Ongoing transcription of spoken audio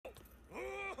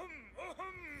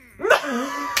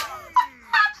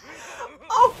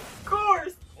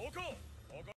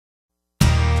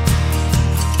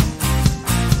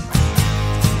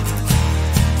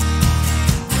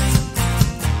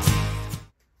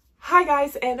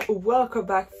guys, and welcome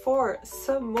back for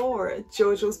some more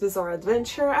JoJo's Bizarre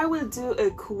Adventure. I will do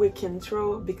a quick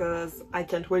intro because I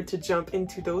can't wait to jump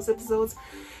into those episodes.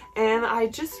 And I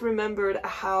just remembered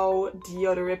how the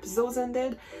other episodes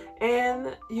ended,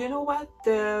 and you know what?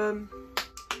 The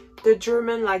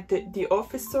German, like the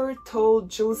officer told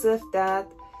Joseph that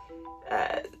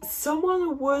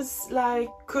someone was like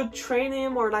could train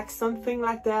him or like something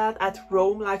like that at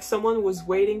Rome, like someone was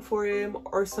waiting for him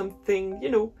or something, you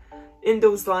know, in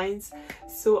those lines.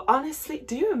 So honestly,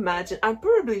 do you imagine, I'm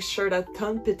probably sure that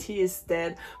Ton Petit is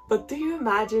dead, but do you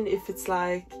imagine if it's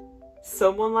like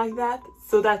someone like that,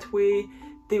 so that way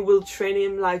they will train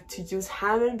him like to use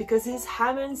Hammond, because his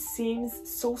Hammond seems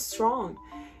so strong.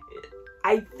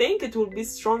 I think it will be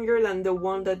stronger than the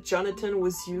one that Jonathan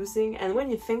was using, and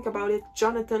when you think about it,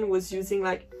 Jonathan was using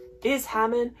like his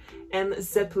Hammond and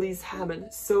Zeppeli's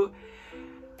Hammond. So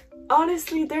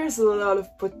honestly, there's a lot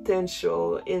of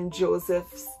potential in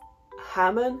Joseph's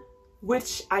Hammond,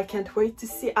 which I can't wait to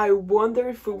see. I wonder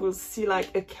if we will see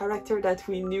like a character that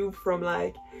we knew from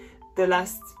like the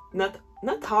last, not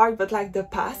hard, but like the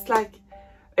past, like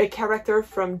a character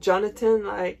from Jonathan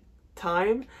like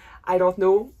time. I don't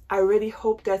know. I really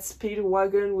hope that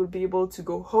Speedwagon will be able to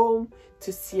go home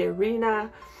to see Arena.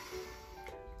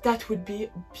 That would be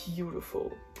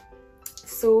beautiful.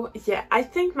 So yeah, I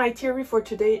think my theory for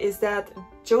today is that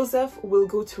Joseph will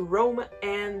go to Rome,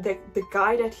 and the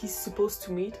guy that he's supposed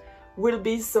to meet will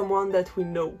be someone that we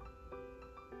know.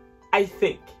 I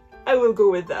think. I will go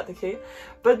with that, okay?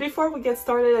 But before we get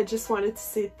started, I just wanted to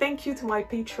say thank you to my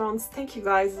patrons. Thank you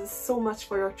guys so much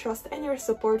for your trust and your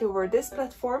support over this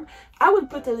platform. I will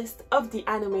put a list of the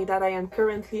anime that I am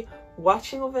currently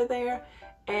watching over there.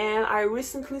 And I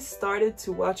recently started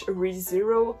to watch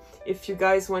ReZero. If you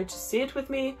guys want to see it with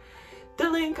me, the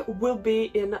link will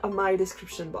be in my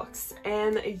description box.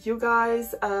 And you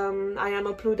guys, I am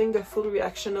uploading the full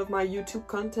reaction of my YouTube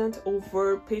content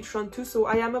over Patreon too, so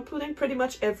I am uploading pretty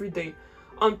much every day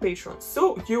on Patreon,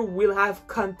 so you will have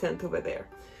content over there.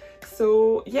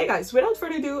 So yeah guys, without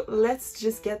further ado, let's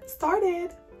just get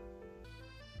started.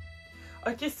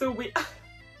 Okay, so we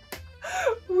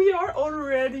are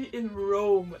already in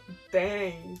Rome.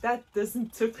 Dang, that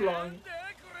doesn't took long.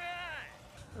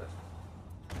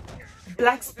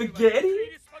 Black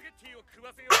spaghetti?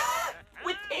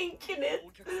 With ink in it?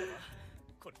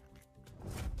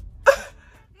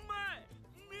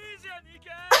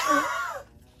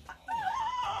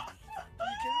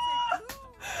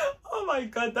 Oh my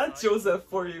god, that's Joseph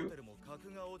for you.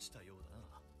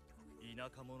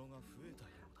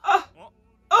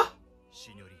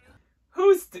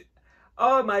 Who's the...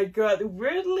 Oh my god,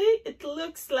 weirdly it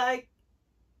looks like...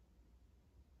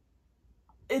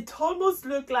 It almost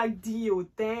looked like Dio,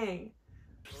 dang.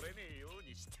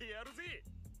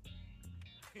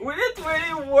 Will it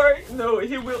really work? No,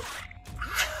 he will...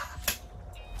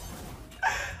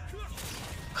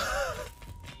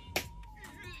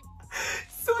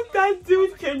 So that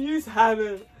dude can use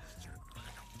Hammond.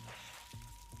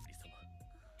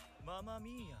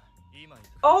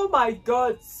 Oh my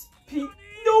god,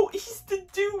 no, he's the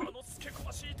dude!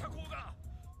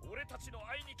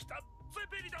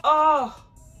 Oh!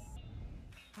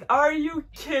 Are you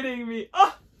kidding me?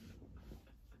 Oh!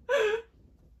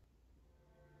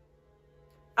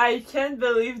 I can't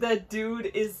believe that dude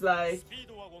is like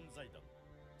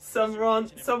someone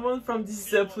from the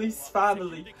Zeppeli's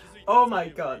family. Oh my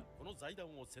god.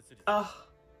 Oh.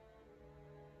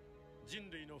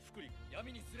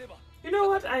 You know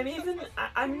what?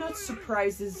 I'm not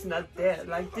surprised he's not dead.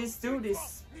 Like, this dude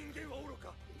is...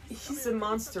 He's a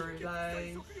monster,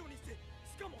 like...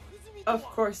 Of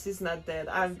course he's not dead.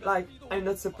 I'm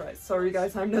not surprised. Sorry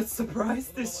guys, I'm not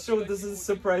surprised. This show doesn't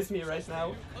surprise me right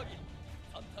now.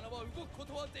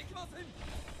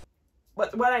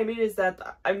 But what I mean is that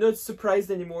I'm not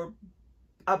surprised anymore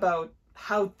about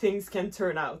how things can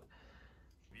turn out.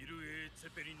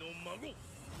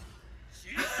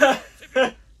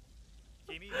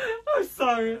 I'm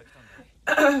sorry.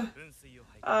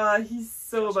 He's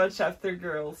so much after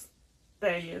girls.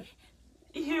 Dang it.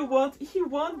 He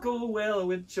won't go well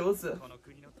with Joseph.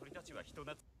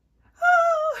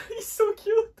 Oh, he's so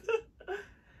cute.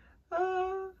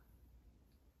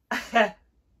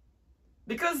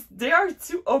 Because they are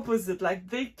too opposite, like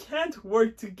they can't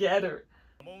work together.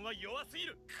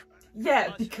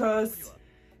 Yeah, because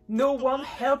no one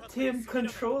helped him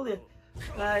control it.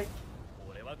 Like,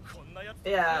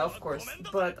 yeah, of course,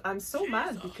 but I'm so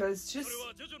mad because just...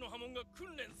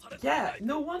 Yeah,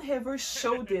 no one ever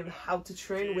showed him how to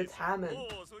train with Hammond.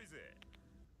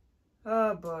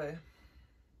 Oh boy.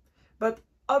 But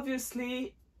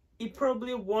obviously, he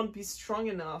probably won't be strong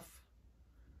enough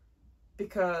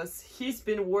because he's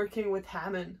been working with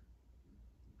Hammond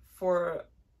for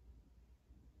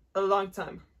a long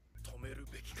time.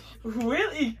 Will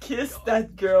he kiss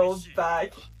that girl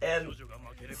back and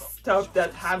stop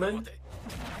that Hammond?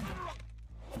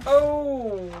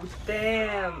 Oh,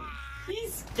 damn.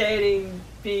 He's getting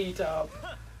beat up.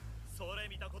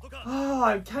 Oh,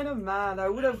 I'm kind of mad. I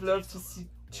would have loved to see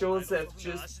Joseph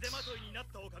just...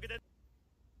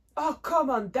 Oh, come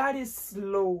on, that is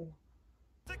slow.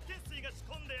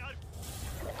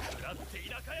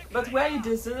 But what he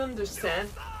doesn't understand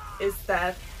is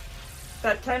that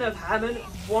that kind of Hammond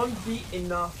won't be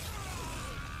enough.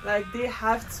 Like, they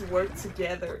have to work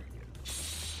together.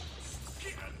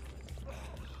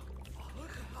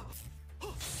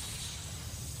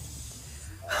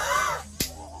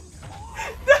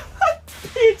 That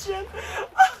pigeon!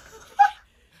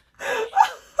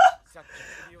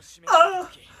 Oh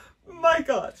my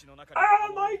god!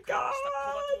 Oh my god!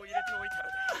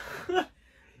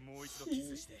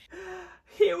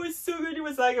 He was so good. He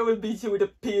was like, I will beat you with a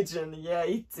pigeon. Yeah,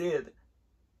 he did.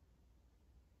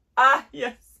 Ah,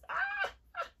 yes.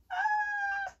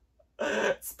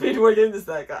 Speedwagon is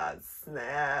like, ah,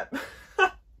 snap.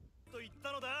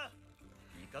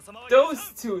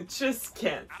 Those two just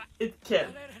can't. It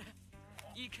can't.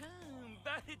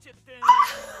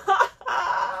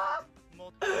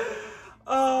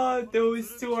 Oh,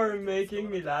 those two are making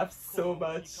me laugh so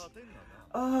much.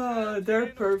 Oh, they're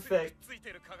perfect.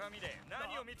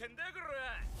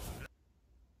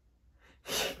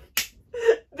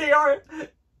 They are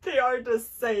the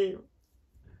same.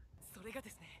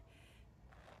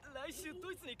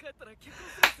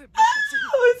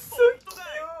 Oh, it's so cute.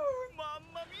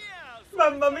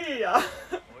 Mamma mia.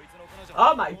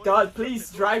 Oh my god, please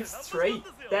drive straight.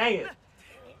 Dang it.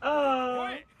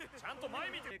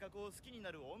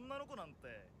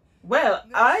 Well,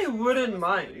 I wouldn't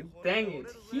mind. Dang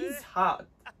it, he's hot.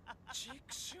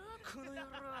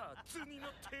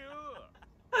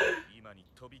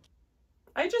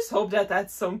 I just hope that at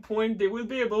some point they will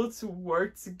be able to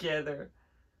work together.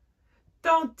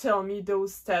 Don't tell me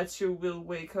those statues will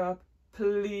wake up,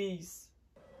 please.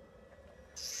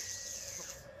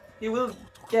 He will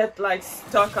get like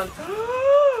stuck on...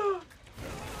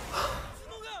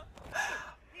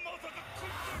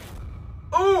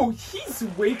 Oh, he's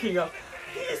waking up.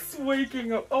 He's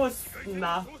waking up. Oh,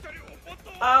 snap.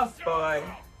 Oh, boy.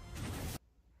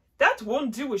 That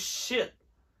won't do a shit.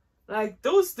 Like,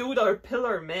 those dudes are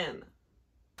pillar men.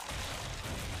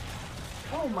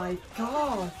 Oh my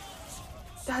god.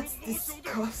 That's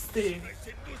disgusting.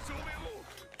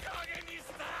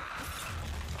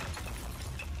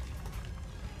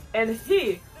 And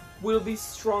he will be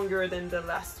stronger than the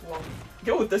last one.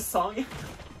 Yo, the song.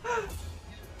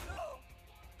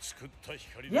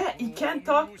 Yeah, he can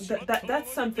talk.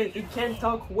 That's something. He can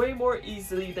talk way more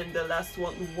easily than the last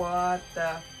one. What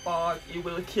the fuck? He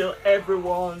will kill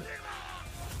everyone.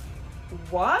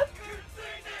 What?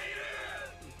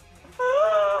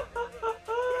 Oh!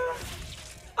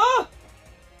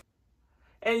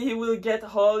 And he will get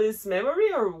all his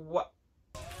memory or what?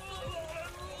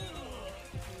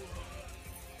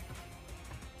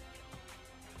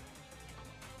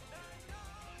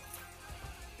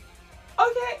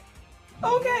 Okay.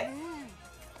 Okay.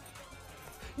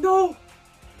 No.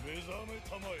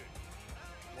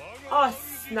 Oh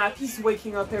snap, he's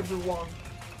waking up everyone.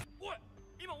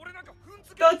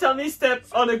 Don't tell me step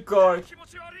on a guard.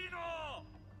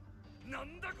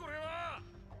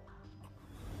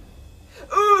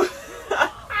 Ooh.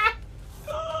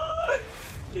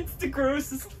 It's the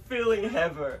grossest feeling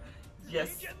ever.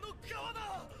 Yes.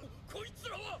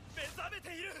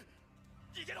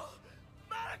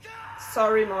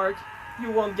 Sorry, Mark.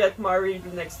 You won't get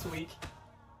married next week.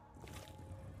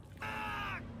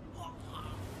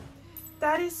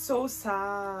 That is so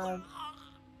sad.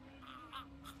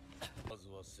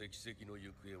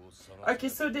 Okay,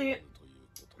 so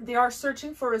they are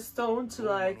searching for a stone to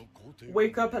like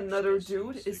wake up another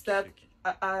dude. Is that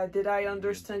did I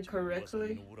understand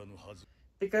correctly?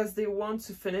 Because they want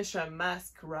to finish a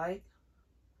mask, right?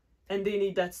 And they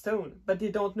need that stone, but they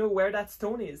don't know where that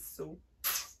stone is, so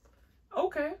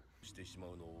okay.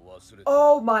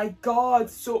 Oh my god,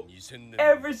 so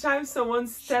every time someone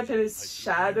steps in his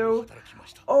shadow,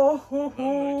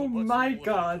 oh my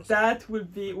god, that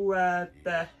would be what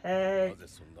the heck.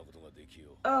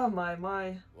 Oh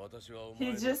my.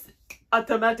 He just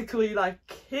automatically like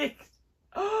kicked.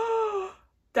 Oh,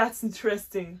 that's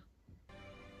interesting.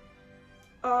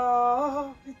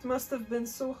 Oh, it must have been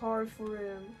so hard for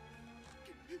him.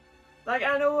 Like,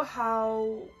 I know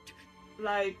how,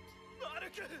 like,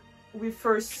 we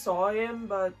first saw him,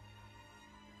 but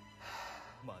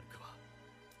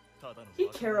He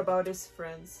cares about his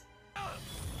friends.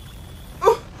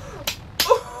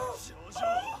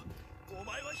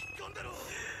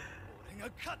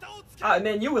 Ah,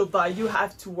 man, you will die. You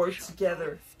have to work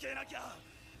together.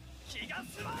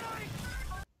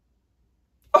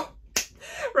 Oh,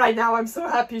 right now I'm so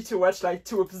happy to watch like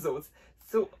 2 episodes.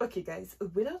 So, okay guys,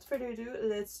 without further ado,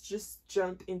 let's just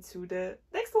jump into the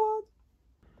next one.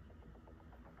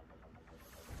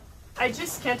 I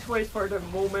just can't wait for the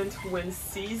moment when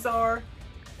Caesar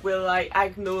will like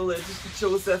acknowledge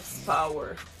Joseph's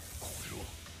power.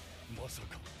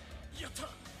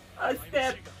 I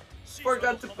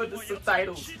forgot to put the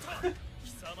subtitles.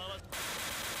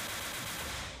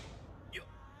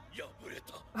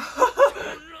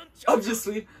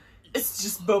 Obviously, it's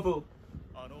just bubble.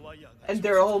 And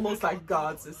they're almost like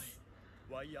gods.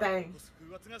 Bang.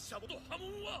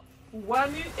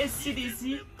 Wanu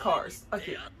SCDC cars.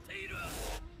 Okay.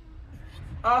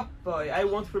 Oh boy, I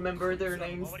won't remember their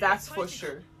names, that's for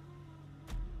sure.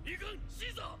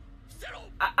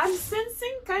 I'm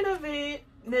sensing kind of an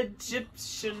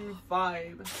Egyptian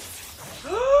vibe.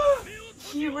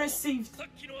 He received...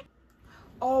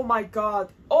 Oh my god.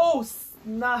 Oh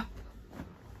snap.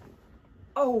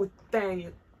 Oh dang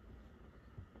it.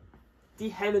 The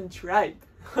Hammond tribe.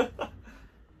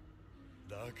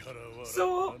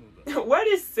 So, what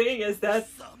he's saying is that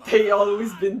they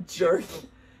always been jerks.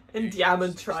 And the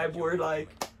Hammond tribe were like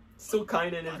so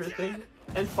kind and everything.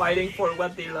 And fighting for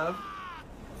what they love.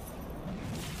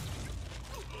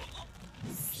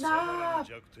 Snap!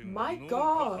 My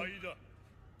god!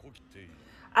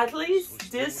 At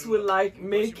least this will like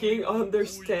make him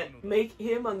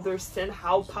understand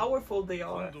how powerful they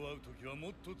are.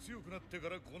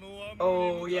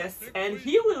 Oh yes, and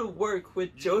he will work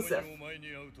with Joseph.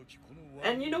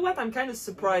 And you know what? I'm kind of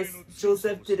surprised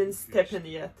Joseph didn't step in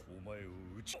yet.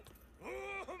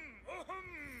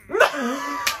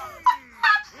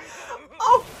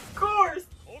 Of course!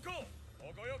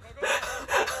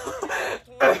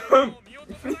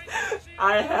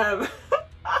 I have.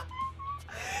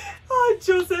 Oh,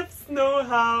 Joseph's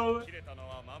know-how.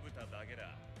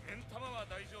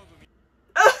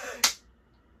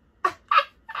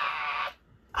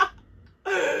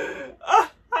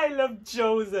 I love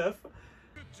Joseph.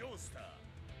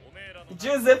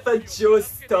 Joseph a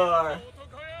Joestar.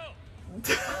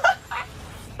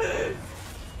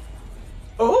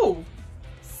 Oh,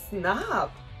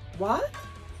 snap. What?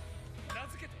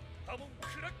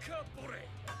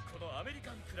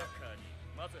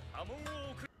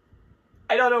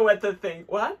 I don't know what to think.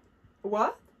 What?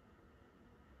 What?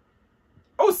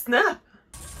 Oh, snap!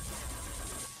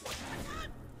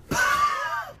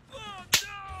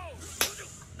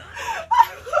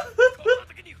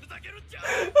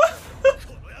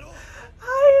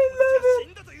 I love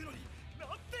it!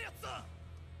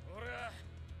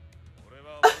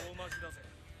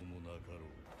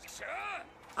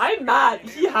 I'm mad!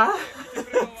 Yeah!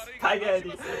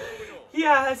 Spaghetti. He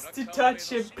has to touch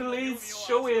him, please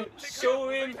show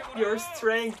him your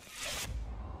strength.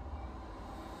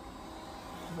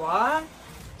 What?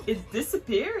 It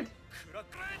disappeared?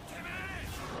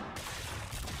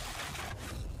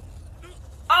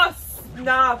 Oh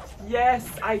snap! Yes,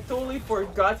 I totally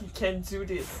forgot he can do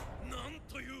this.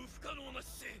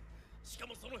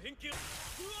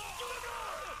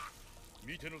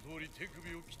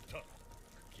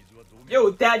 Yo,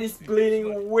 that is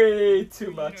bleeding way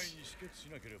too much.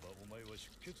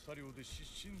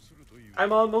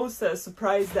 I'm almost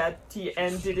surprised that the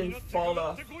end didn't fall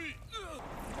off.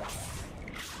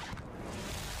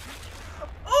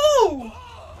 Oh!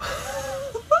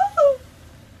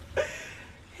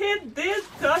 He did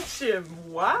touch him.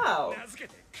 Wow.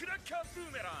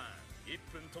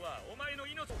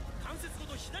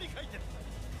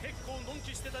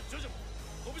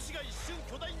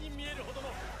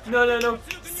 No.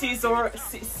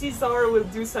 Caesar will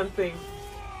do something.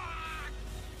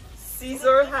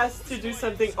 Caesar has to do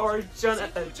something, or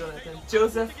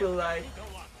Joseph will like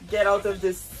get out of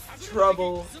this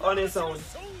trouble on his own.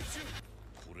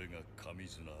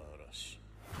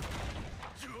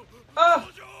 Oh!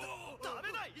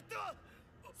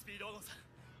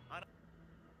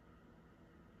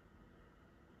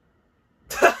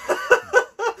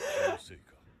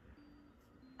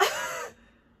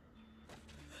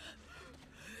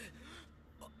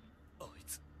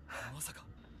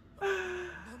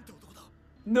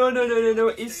 No,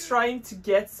 he's trying to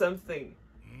get something.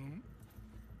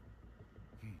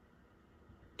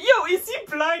 Yo, is he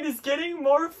blind? He's getting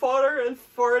more farther and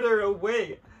farther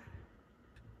away.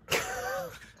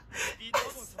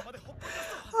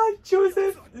 Ah,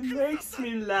 Joseph makes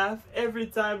me laugh every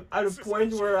time at a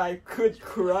point where I could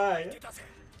cry.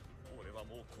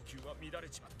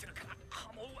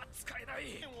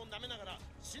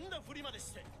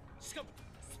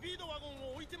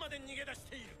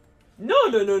 No,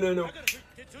 no, no, no, no.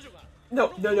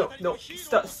 No, no, no, no.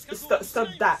 Stop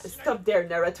that. Stop there,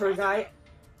 narrator guy.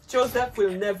 Joseph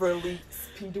will never leave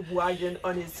Speedwagon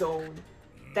on his own.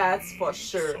 That's for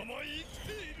sure.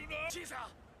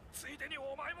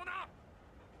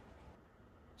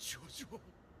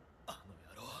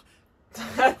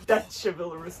 That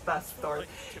chivalrous bastard.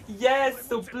 Yes,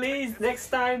 so please, next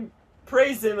time,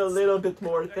 praise him a little bit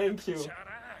more. Thank you.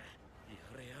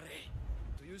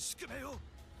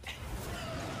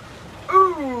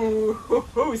 Ooh,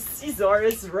 CEASAR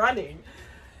is running.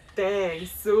 Dang,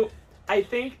 so I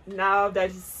think now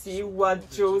that he see what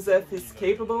Joseph is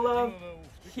capable of,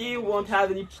 he won't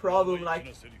have any problem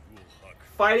like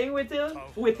fighting with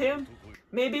him.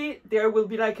 Maybe there will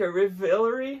be like a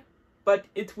rivalry, but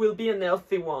it will be an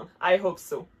healthy one. I hope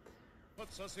so.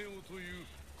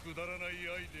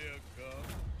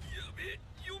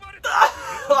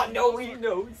 Oh no, he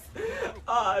knows.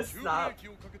 Ah, snap.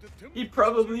 He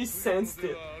probably sensed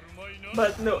it.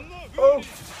 But no.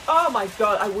 Oh my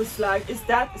god, I was like, is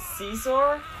that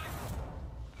CEASAR?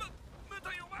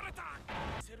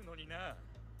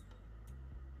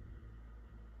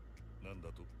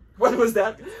 What was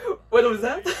that? What was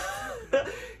that?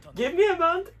 Give me a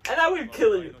month and I will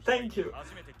kill you. Thank you.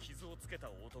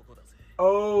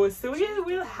 Oh, so we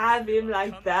will have him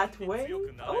like that way?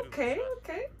 Okay,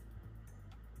 okay.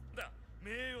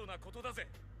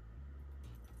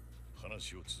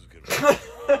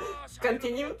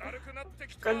 Continue.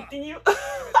 Continue.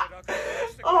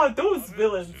 Oh, those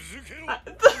villains.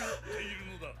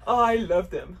 Oh, I love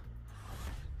them.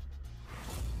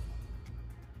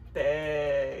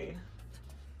 Dang.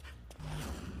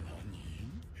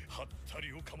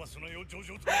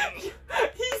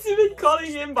 He's even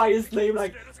calling him by his name,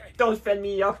 like, don't fill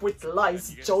me up with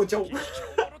lies, Jojo.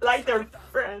 Like their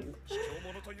friend.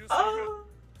 Oh.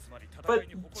 But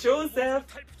Joseph,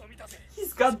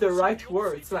 he's got the right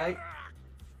words, like,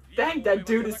 dang, that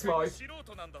dude is smart.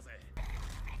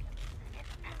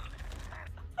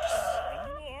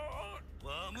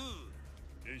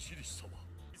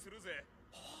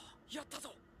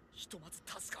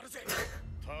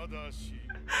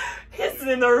 His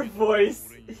inner voice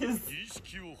is...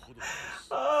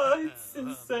 Oh, it's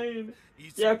insane.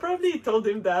 Yeah, probably told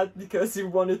him that because he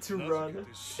wanted to run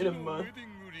in a month.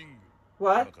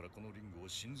 What?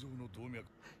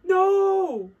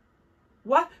 No!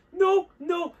 What? No,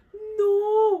 no,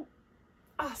 no!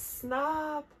 Ah,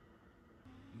 snap!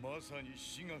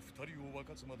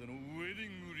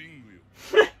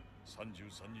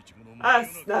 Ah,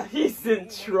 snap, he's in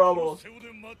trouble.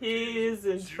 He is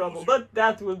in trouble, but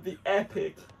that would be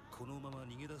epic.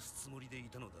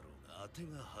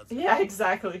 Yeah,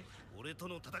 exactly.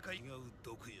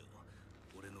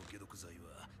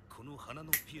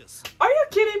 Are you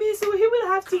kidding me? So he will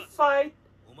have to fight?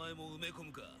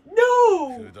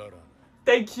 No!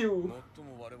 Thank you.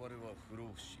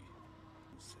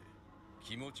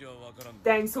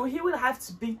 Dang, so he will have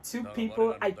to beat two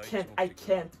people? I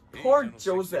can't. Poor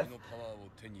Joseph.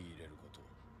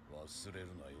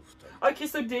 Okay,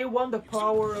 so they want the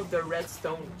power of the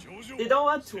redstone. They don't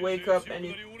want to wake up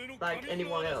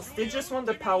anyone else. They just want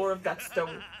the power of that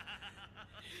stone.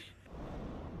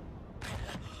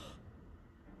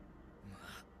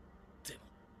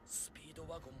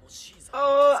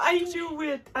 Oh, I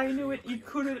knew it. He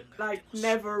couldn't, like,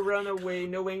 never run away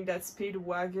knowing that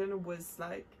Speedwagon was,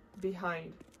 like,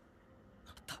 behind.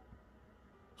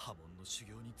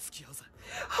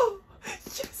 Oh,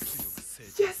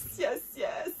 yes! Yes.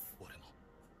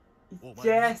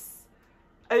 Yes!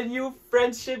 A new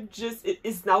friendship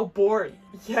is now born.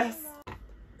 Yes!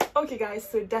 Okay guys,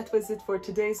 so that was it for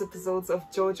today's episodes of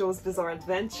JoJo's Bizarre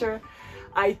Adventure.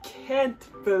 I can't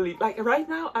believe, like, right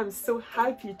now I'm so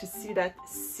happy to see that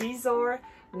CEASAR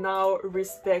now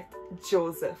respect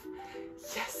Joseph.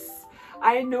 Yes,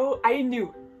 I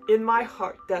knew in my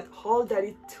heart that all that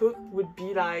it took would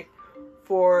be like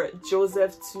for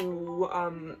Joseph to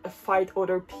fight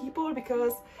other people,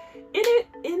 because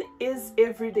in his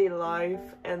everyday life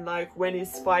and like when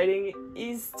he's fighting,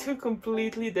 he's two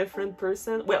completely different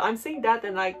person. Well, I'm saying that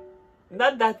and like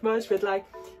not that much, but like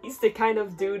he's the kind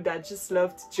of dude that just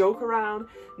loves to joke around.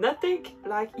 Nothing,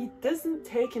 like, he doesn't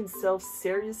take himself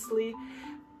seriously,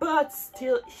 but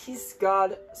still he's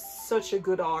got such a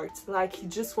good heart. Like, he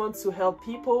just wants to help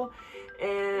people,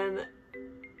 and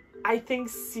I think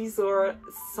CEASAR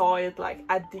saw it like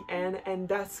at the end, and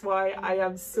that's why I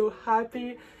am so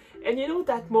happy. And you know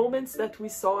that moments that we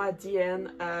saw at the end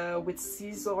with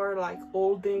CEASAR like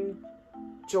holding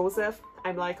Joseph,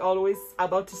 I'm like always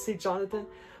about to say Jonathan,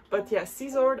 but yeah,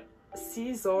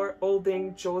 CEASAR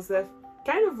holding Joseph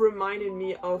kind of reminded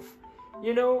me of,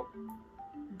 you know,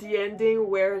 the ending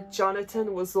where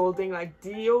Jonathan was holding like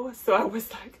Dio. So I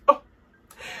was like,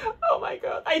 oh my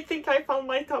god, I think I found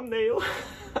my thumbnail.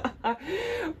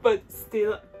 But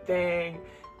still, dang,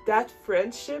 that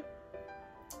friendship,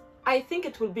 I think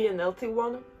it will be a healthy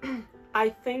one. I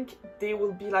think they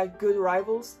will be like good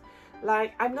rivals.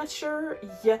 Like, I'm not sure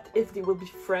yet if they will be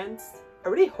friends. I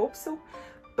really hope so.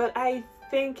 But I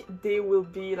think they will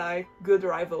be like good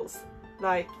rivals,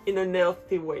 like in a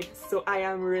healthy way. So I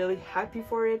am really happy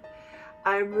for it.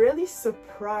 I'm really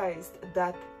surprised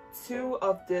that 2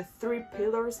 of the 3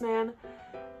 pillars, man,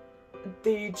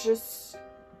 they just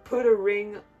put a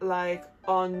ring like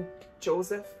on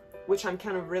Joseph, which I'm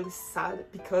kind of really sad,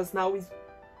 because now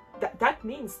that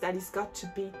means that he's got to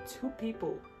be 2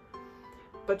 people.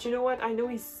 But you know what, I know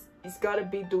he's gotta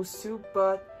be those 2,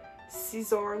 but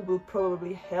CEASAR will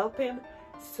probably help him.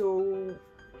 So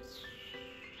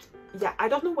yeah, I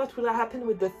don't know what will happen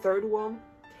with the 3rd one.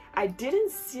 I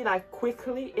didn't see like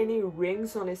quickly any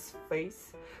rings on his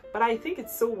face, but I think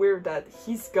it's so weird that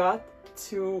he's got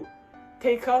to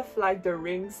take off like the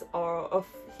rings of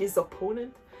his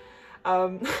opponent.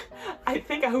 I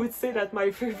think I would say that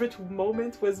my favorite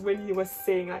moment was when he was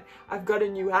saying like, I've got a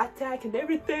new attack and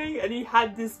everything, and he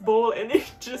had this ball and he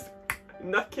just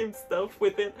knocked himself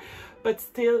with it. But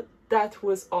still, that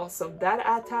was awesome. That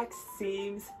attack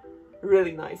seems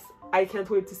really nice. I can't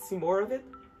wait to see more of it.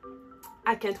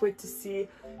 I can't wait to see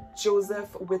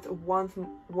Joseph with one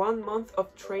month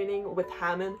of training with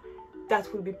Hammond.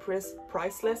 That will be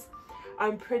priceless.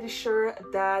 I'm pretty sure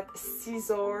that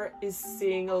CEASAR is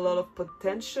seeing a lot of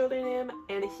potential in him,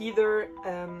 and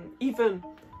even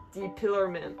the Pillar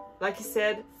Man, like he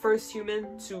said, first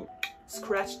human to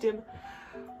scratch him.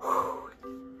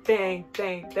 Dang,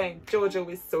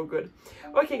 Jojo is so good.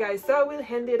 Okay guys, so I will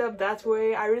end it up that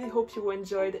way. I really hope you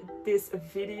enjoyed this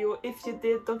video. If you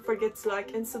did, don't forget to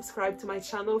like and subscribe to my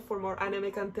channel for more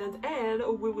anime content, and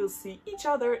we will see each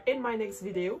other in my next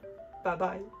video. Bye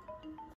bye.